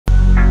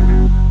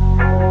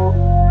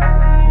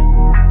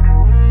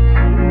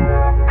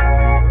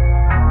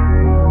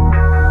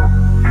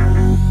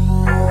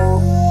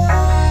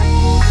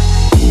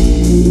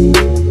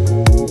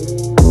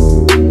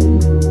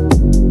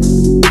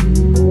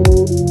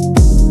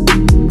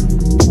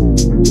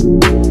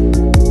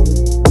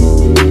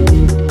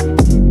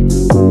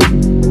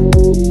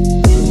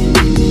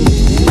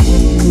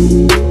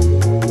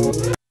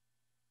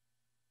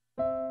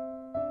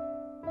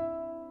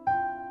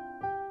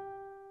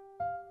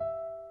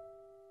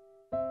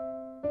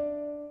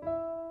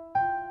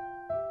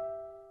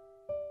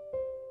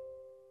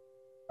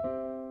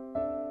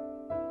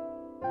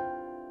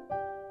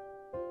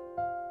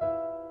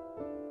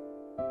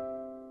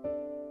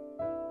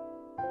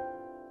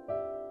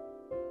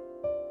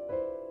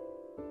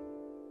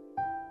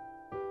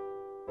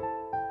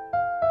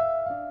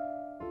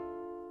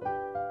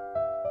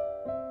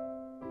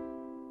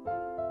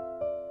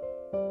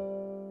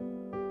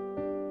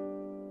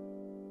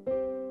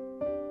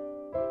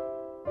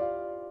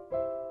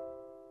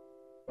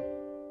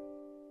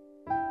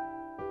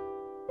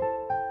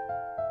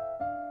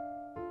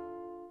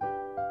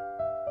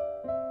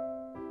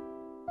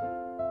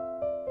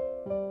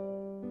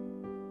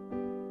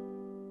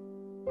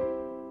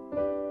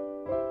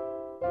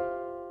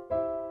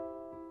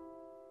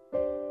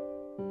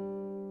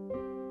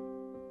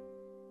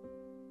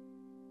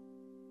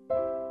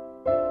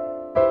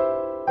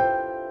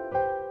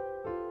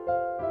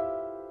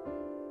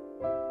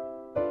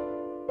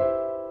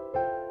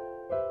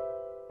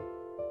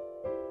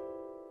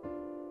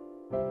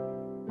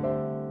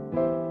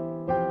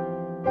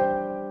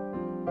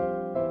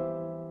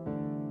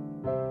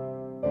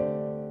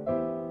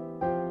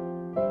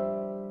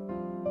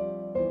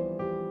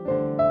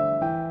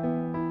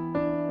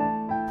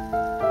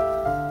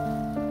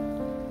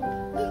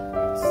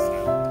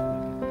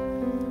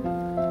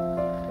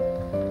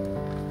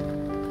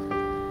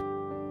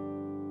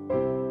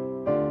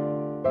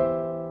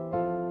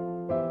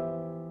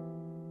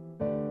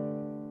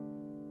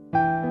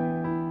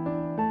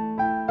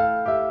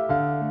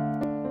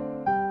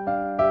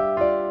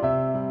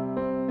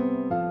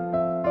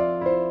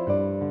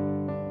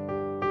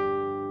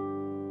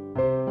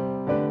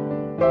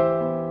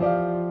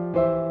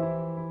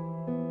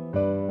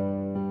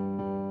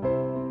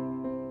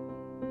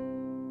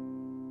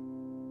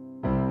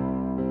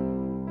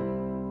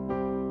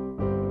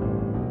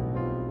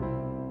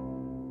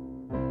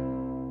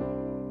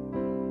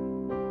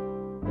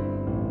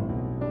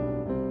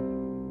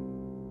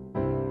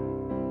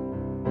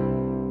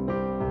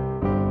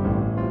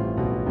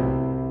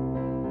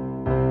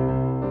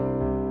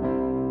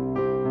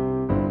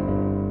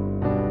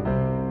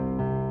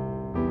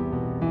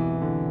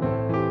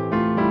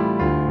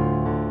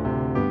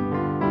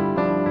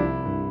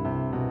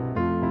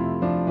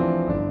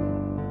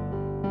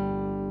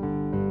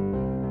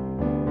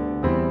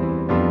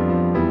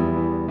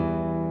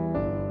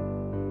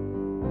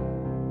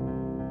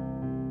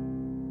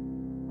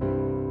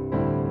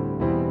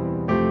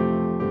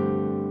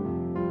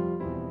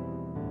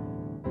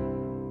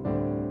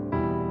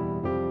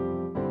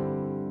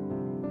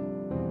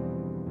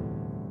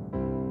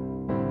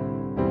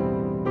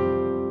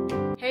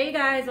Hey you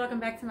guys, welcome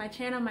back to my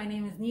channel. My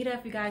name is Nita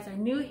if you guys are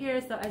new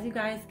here. So as you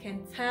guys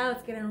can tell,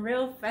 it's getting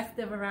real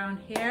festive around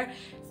here.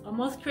 It's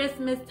almost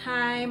Christmas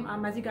time.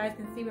 As you guys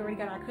can see, we already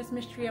got our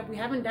Christmas tree up. We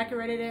haven't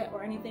decorated it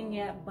or anything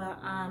yet, but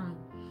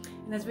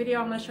in this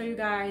video I'm going to show you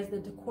guys the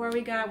decor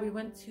we got. We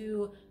went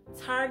to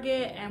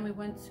Target and we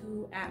went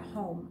to At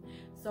Home.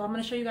 So I'm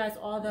going to show you guys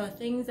all the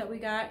things that we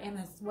got, and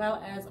as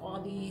well as all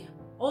the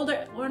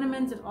older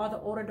ornaments and all the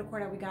older decor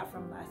that we got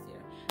from last year.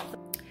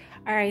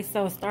 All right,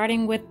 so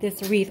starting with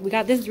this wreath, we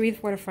got this wreath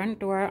for the front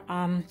door.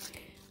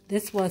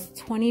 This was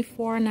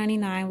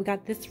 $24.99. We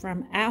got this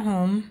from At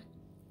Home.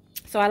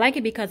 So I like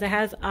it because it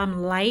has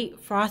light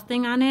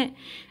frosting on it,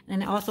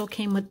 and it also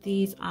came with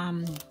these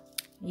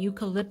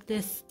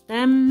eucalyptus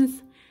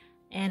stems,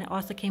 and it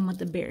also came with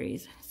the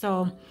berries.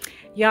 So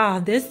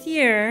y'all, this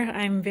year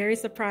I'm very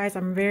surprised.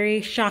 I'm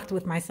very shocked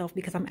with myself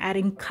because I'm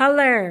adding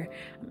color.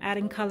 I'm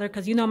adding color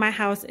because you know my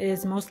house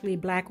is mostly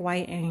black,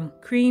 white, and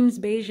creams,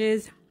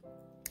 beiges,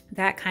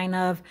 that kind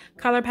of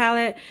color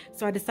palette.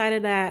 So I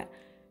decided that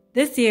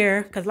this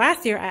year, because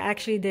last year I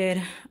actually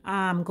did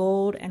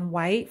gold and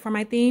white for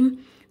my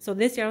theme. So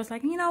this year I was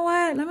like, you know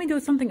what, let me do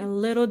something a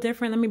little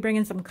different. Let me bring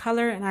in some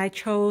color. And I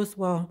chose,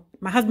 well,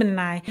 my husband and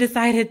I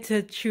decided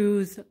to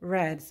choose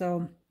red.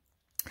 So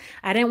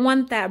I didn't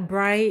want that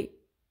bright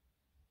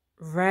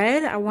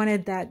red. I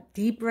wanted that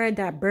deep red,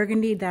 that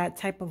burgundy, that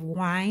type of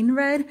wine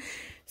red.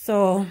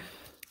 So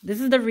this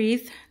is the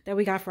wreath that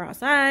we got for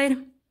outside.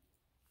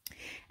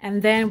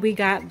 And then we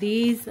got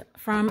these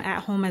from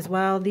At Home as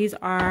well. These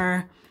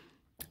are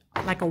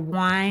like a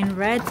wine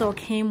red. So it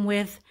came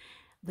with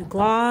the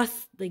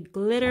gloss, the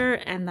glitter,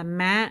 and the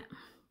matte.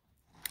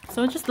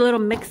 So just a little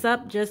mix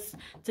up just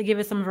to give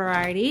it some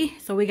variety.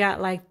 So we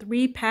got like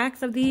 3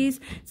 packs of these.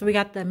 So we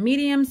got the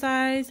medium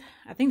size.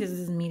 I think this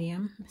is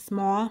medium,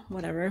 small,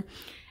 whatever.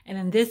 And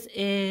then this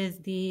is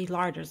the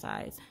larger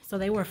size. So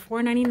they were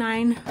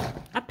 $4.99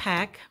 a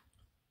pack.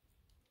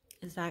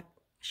 Is that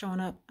showing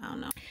up? I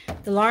don't know.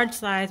 The large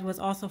size was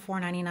also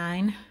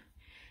 $4.99,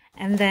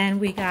 and then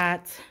we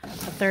got a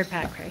 3rd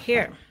pack right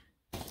here.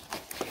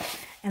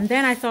 And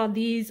then I saw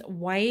these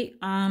white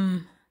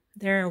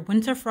they're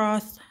winter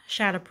frost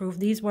shatterproof.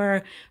 These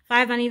were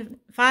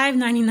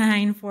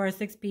 $5.99 for a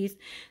 6-piece.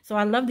 So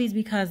I love these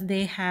because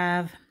they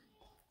have,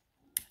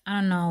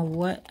 I don't know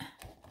what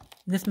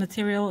this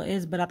material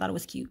is, but I thought it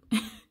was cute.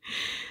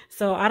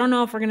 So I don't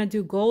know if we're gonna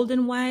do gold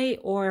and white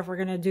or if we're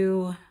gonna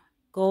do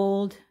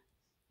gold.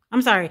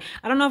 I'm sorry,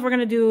 I don't know if we're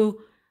going to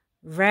do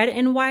red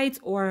and white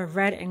or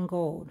red and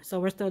gold. So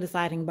we're still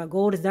deciding, but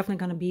gold is definitely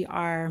going to be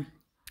our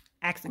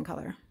accent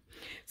color.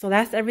 So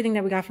that's everything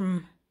that we got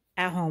from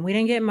At Home. We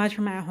didn't get much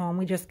from At Home.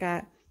 We just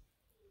got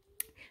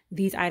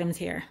these items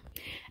here.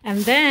 And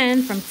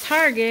then from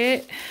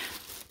Target,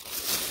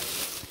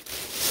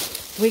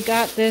 we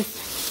got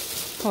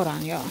this, hold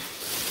on, y'all.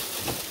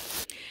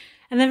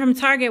 And then from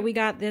Target, we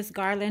got this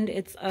garland.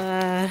 It's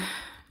a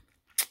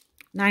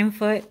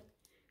 9-foot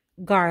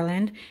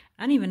garland.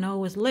 I didn't even know it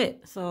was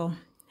lit, so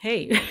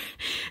hey.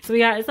 So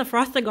it's a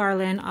frosted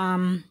garland.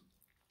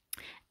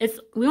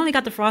 We only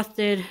got the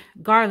frosted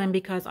garland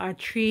because our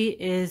tree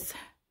is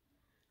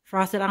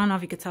frosted. I don't know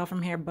if you could tell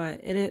from here,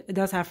 but it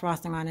does have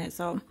frosting on it.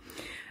 So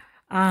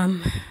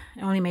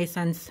it only made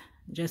sense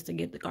just to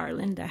get the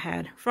garland that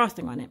had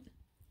frosting on it.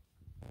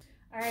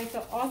 All right,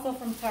 so also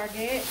from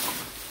Target,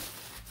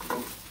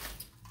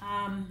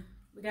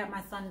 we got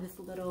my son this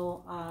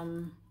little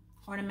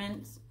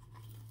ornaments.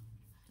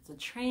 It's a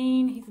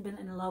train. He's been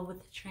in love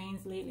with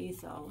trains lately,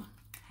 so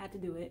had to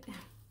do it.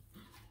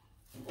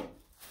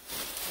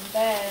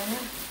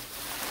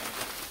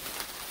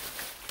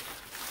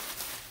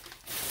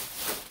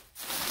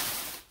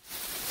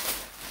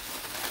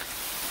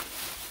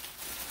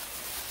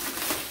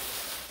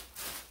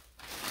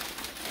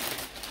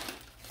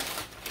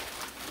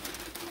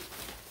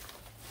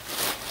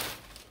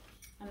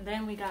 And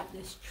then we got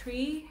this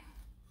tree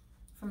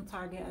from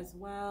Target as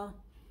well.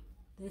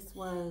 This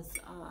was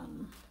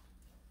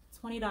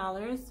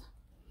 $20.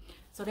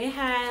 So they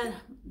had,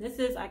 this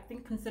is I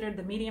think considered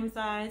the medium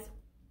size,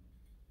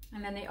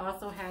 and then they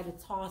also had a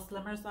tall,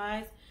 slimmer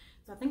size.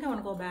 So I think I want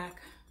to go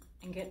back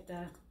and get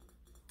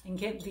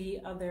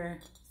the other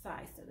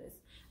size to this,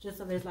 just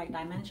so there's like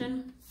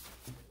dimension.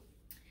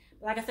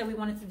 Like I said, we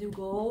wanted to do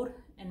gold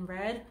and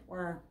red,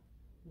 or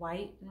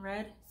white and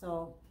red.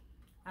 So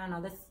I don't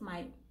know, this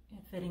might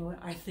fit in with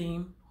our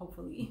theme,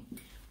 hopefully.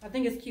 I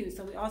think it's cute.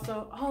 So we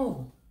also,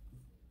 oh,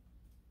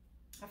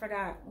 I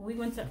forgot, when we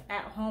went to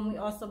At Home, we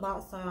also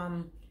bought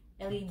some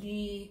LED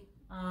tea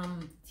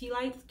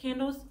lights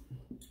candles.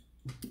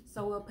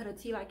 So we'll put a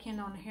tea light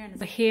candle on here.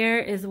 But here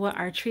is what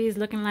our tree is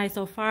looking like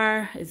so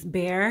far. It's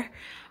bare,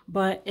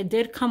 but it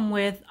did come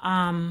with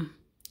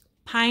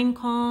pine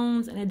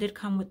cones, and it did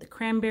come with the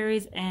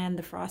cranberries and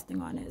the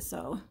frosting on it.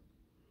 So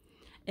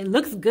it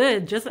looks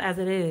good just as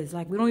it is.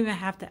 Like, we don't even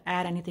have to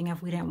add anything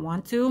if we didn't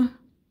want to.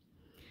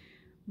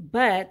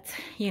 But,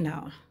 you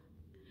know,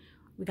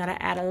 we got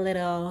to add a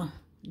little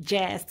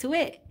jazz to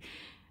it.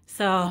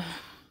 So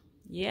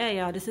yeah,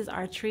 y'all, this is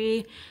our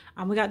tree.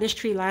 We got this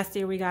tree last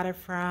year. We got it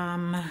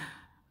from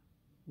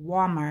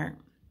Walmart.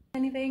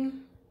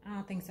 Anything? I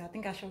don't think so. I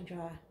think I showed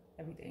y'all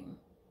everything.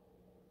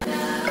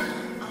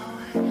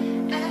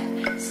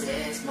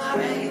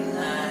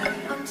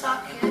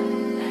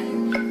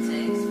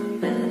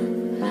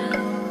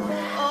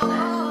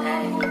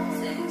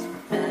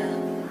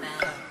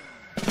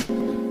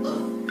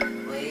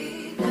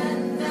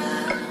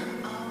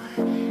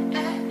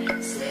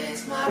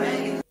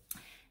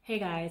 Hey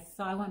guys,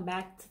 so I went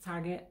back to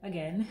Target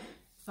again.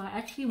 So I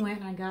actually went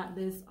and I got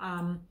this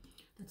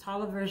the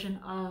taller version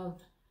of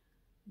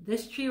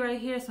this tree right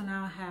here. So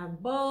now I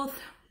have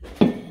both.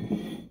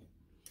 And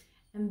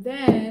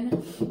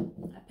then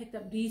I picked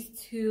up these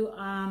two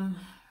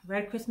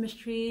red Christmas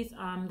trees.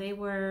 They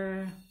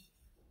were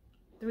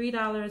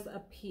 $3 a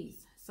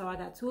piece. So I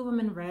got two of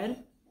them in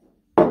red.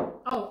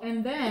 Oh,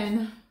 and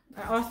then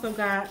I also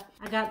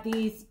got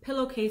these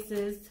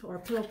pillowcases or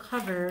pillow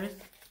covers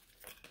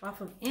off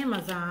of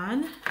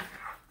Amazon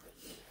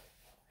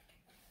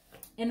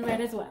in red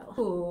as well.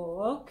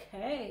 Ooh,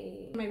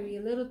 okay. Might be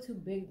a little too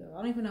big though. I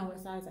don't even know what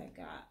size I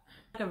got.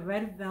 Like a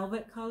red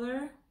velvet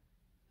color.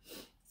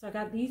 So I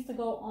got these to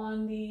go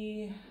on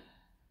the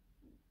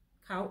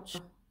couch.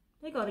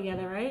 They go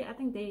together, right? I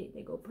think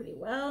they go pretty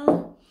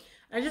well.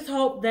 I just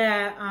hope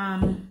that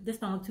this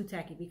don't look too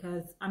tacky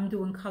because I'm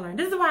doing color. And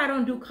this is why I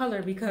don't do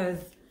color, because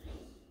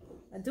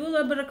I do a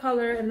little bit of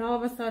color and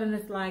all of a sudden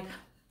it's like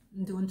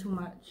I'm doing too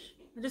much.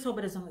 I just hope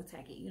it doesn't look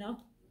tacky, you know?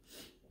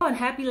 Oh, and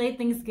happy late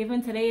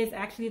Thanksgiving. Today is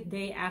actually the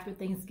day after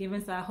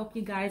Thanksgiving, so I hope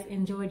you guys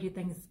enjoyed your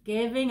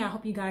Thanksgiving. I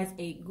hope you guys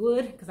ate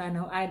good, because I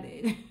know I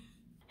did.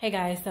 Hey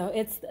guys, so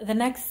it's the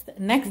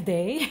next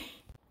day.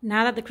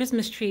 Now that the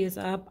Christmas tree is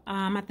up,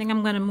 I think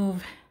I'm gonna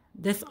move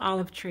this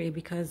olive tree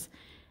because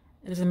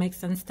it doesn't make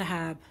sense to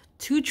have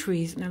two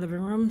trees in the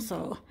living room.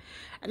 So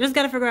I just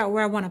gotta figure out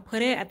where I want to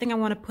put it. I think I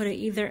want to put it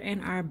either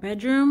in our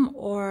bedroom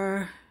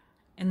or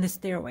in the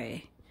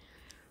stairway.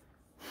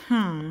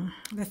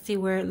 Let's see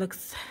where it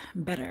looks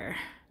better.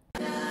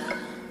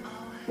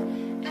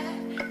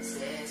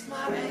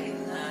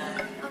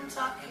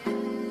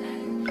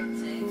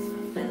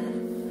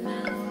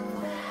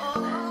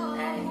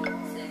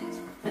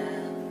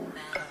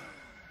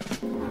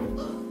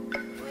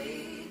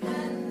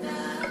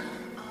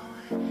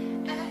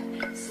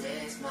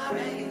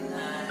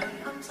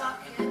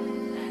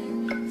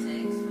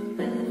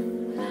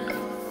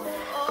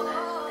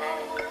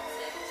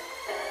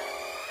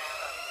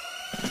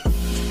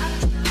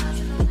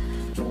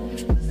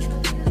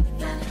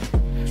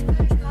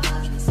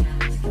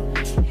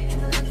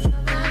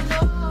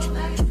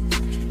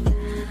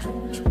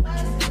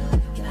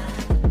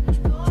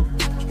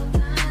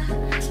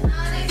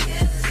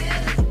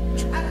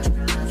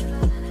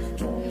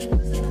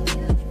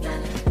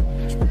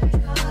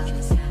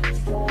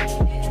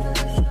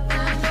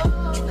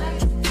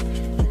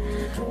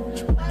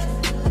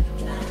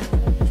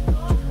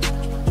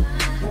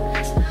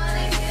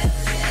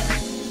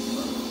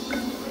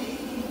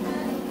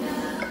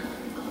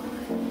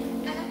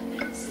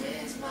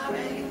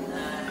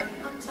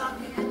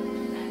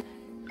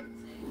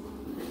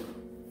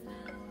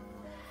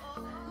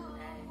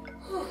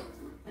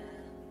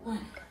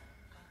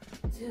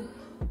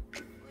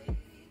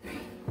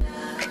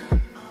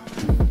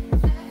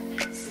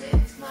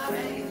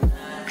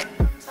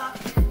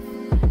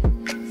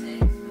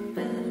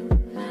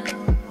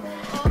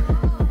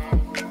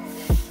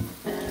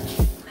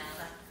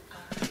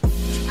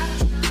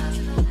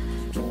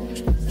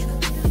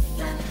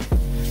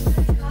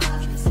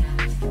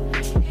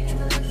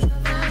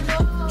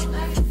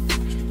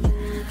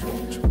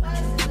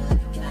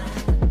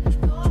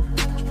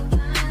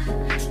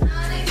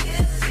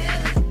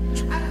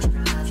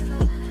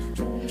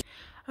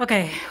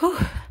 Okay, whew,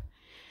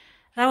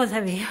 that was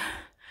heavy.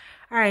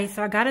 All right,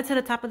 so I got it to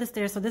the top of the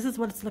stairs. So this is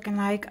what it's looking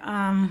like.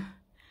 I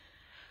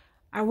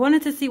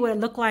wanted to see what it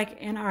looked like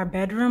in our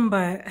bedroom,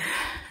 but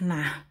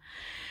nah,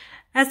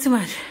 that's too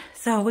much.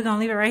 So we're gonna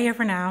leave it right here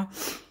for now.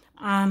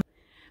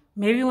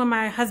 Maybe when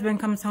my husband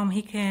comes home,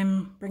 he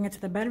can bring it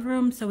to the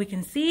bedroom so we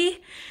can see.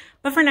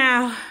 But for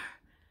now,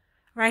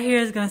 right here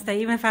is gonna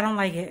stay, even if I don't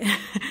like it.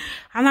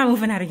 I'm not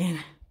moving that again.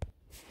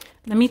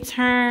 Let me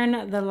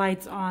turn the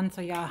lights on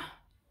so y'all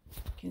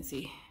can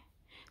see.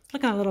 It's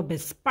looking a little bit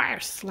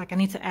sparse, like I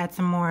need to add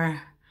some more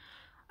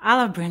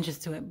olive branches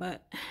to it.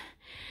 But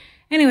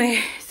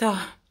anyway, so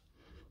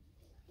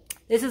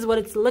this is what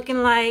it's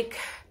looking like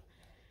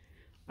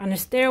on the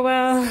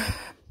stairwell.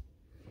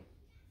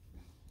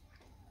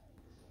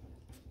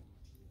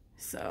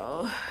 So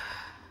all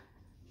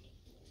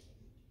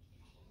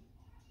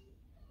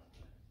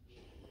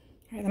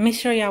right, let me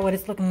show y'all what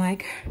it's looking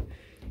like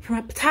from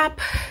up top.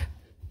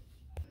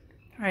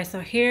 All right,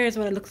 so here's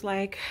what it looks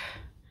like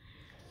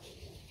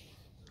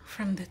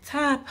from the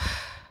top.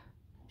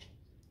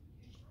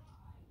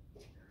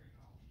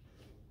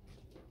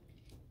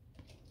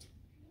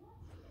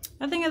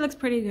 I think it looks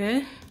pretty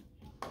good.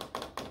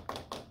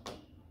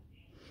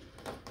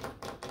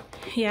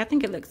 Yeah, I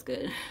think it looks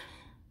good.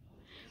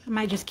 I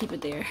might just keep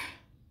it there.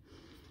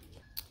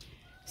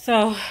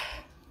 So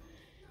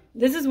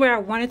this is where I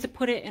wanted to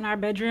put it in our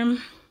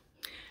bedroom.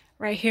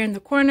 right here in the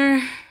corner,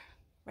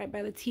 right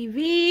by the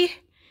TV.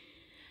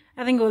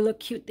 I think it will look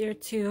cute there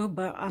too,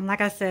 but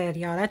like I said,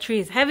 y'all, that tree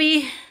is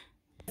heavy.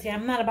 Yeah,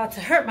 I'm not about to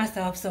hurt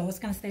myself, so it's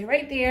gonna stay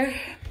right there.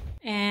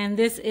 And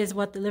this is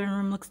what the living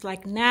room looks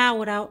like now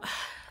without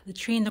the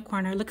tree in the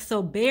corner. It looks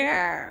so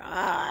bare.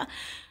 I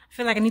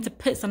feel like I need to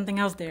put something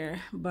else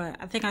there, but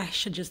I think I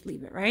should just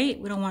leave it, right?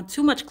 We don't want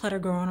too much clutter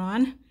going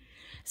on,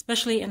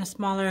 especially in a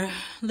smaller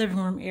living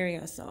room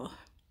area. So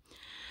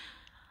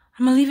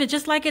I'm gonna leave it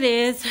just like it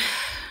is.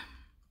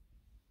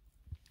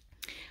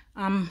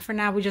 For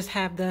now, we just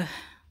have the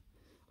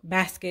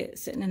basket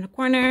sitting in the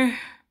corner.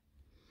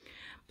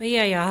 But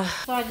yeah, y'all.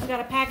 So I just got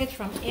a package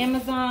from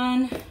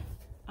Amazon.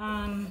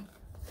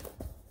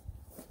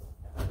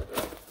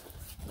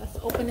 Let's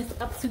open this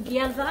up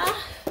together.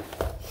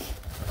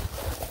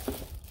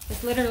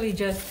 It's literally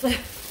just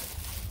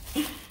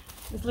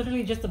it's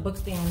literally just a book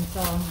stand.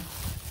 So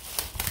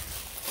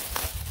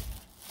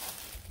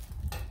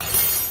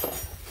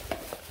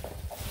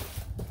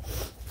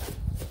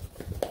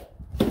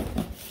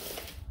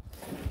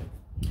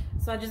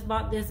I just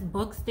bought this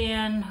book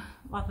stand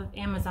off of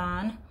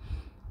Amazon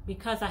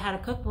because I had a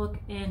cookbook,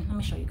 and let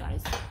me show you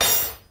guys.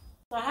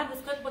 So I have this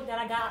cookbook that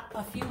I got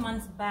a few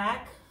months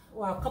back,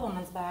 well, a couple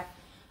months back.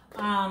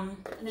 And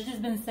it's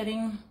just been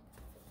sitting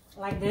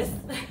like this.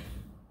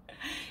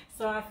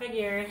 So I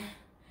figured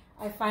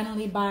I'd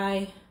finally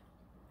buy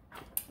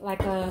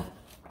like a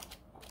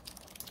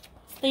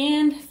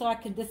stand so I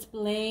could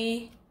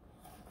display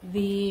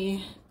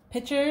the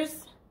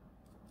pictures.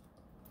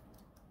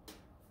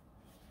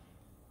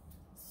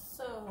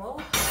 So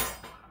I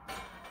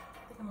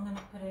think I'm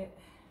gonna put it,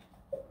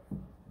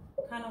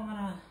 kind of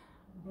wanna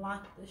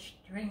block the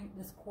string,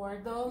 this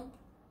cord though.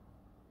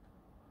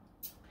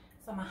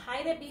 So I'm gonna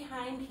hide it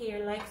behind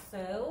here like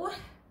so.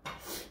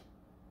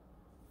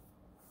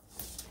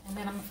 And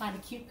then I'm gonna find a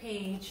cute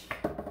page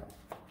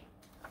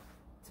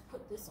to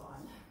put this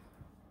on.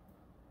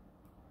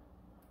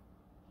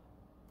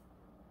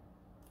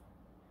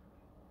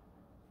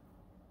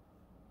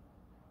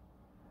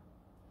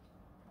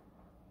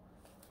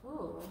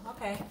 Ooh,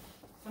 okay. So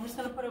I'm just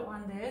gonna put it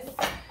on this.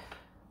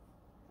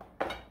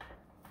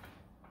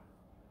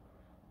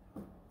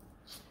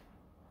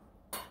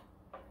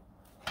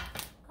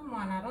 Come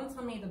on now, don't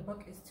tell me the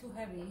book is too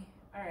heavy.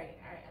 All right,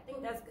 I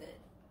think that's good.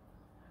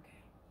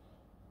 Okay,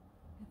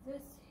 put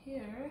this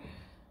here.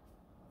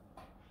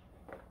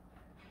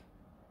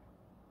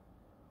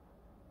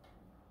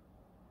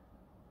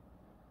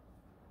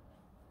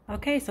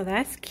 Okay, so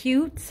that's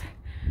cute.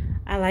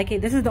 I like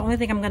it. This is the only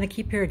thing I'm gonna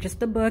keep here, just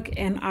the book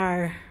and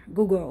our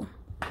Google.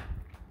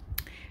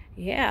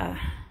 Yeah,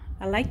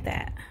 I like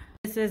that.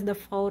 This is the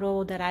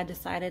photo that I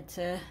decided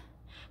to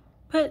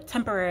put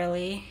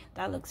temporarily.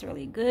 That looks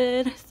really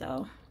good.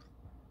 So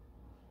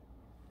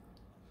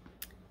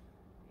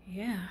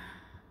yeah.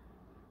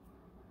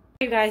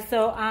 You guys,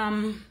 so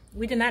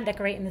we did not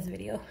decorate in this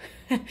video.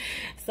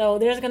 So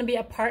there's gonna be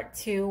a part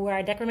 2 where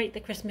I decorate the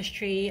Christmas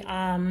tree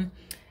and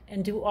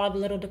do all the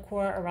little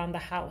decor around the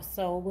house.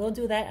 So we'll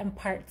do that in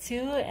part 2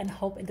 and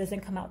hope it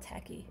doesn't come out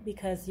tacky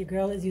because your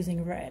girl is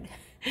using red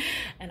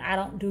and I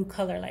don't do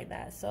color like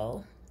that.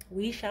 So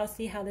we shall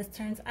see how this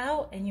turns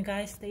out, and you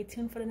guys stay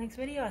tuned for the next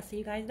video. I'll see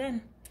you guys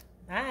then.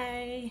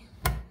 Bye.